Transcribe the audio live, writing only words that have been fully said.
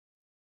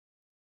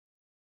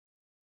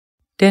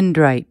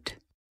Dendrite.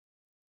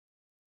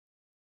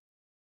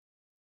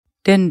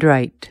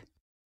 Dendrite.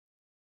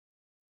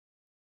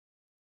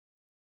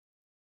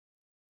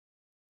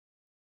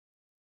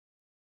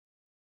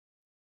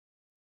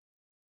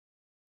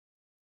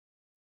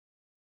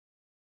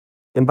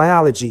 In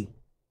biology,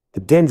 the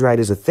dendrite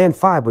is a thin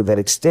fiber that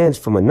extends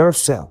from a nerve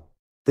cell.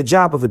 The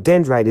job of a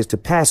dendrite is to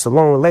pass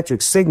along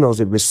electric signals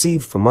it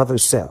receives from other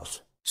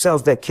cells.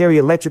 Cells that carry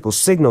electrical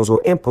signals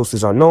or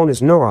impulses are known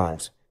as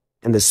neurons,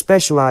 and the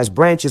specialized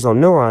branches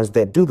on neurons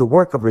that do the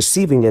work of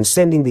receiving and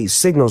sending these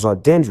signals are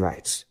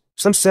dendrites.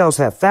 Some cells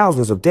have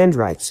thousands of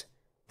dendrites,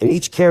 and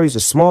each carries a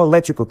small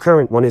electrical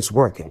current when it's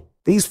working.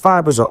 These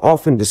fibers are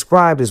often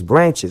described as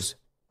branches,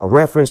 a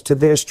reference to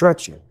their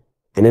structure.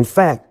 And in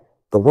fact,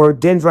 the word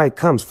dendrite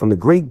comes from the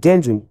Greek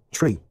dendron,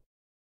 tree,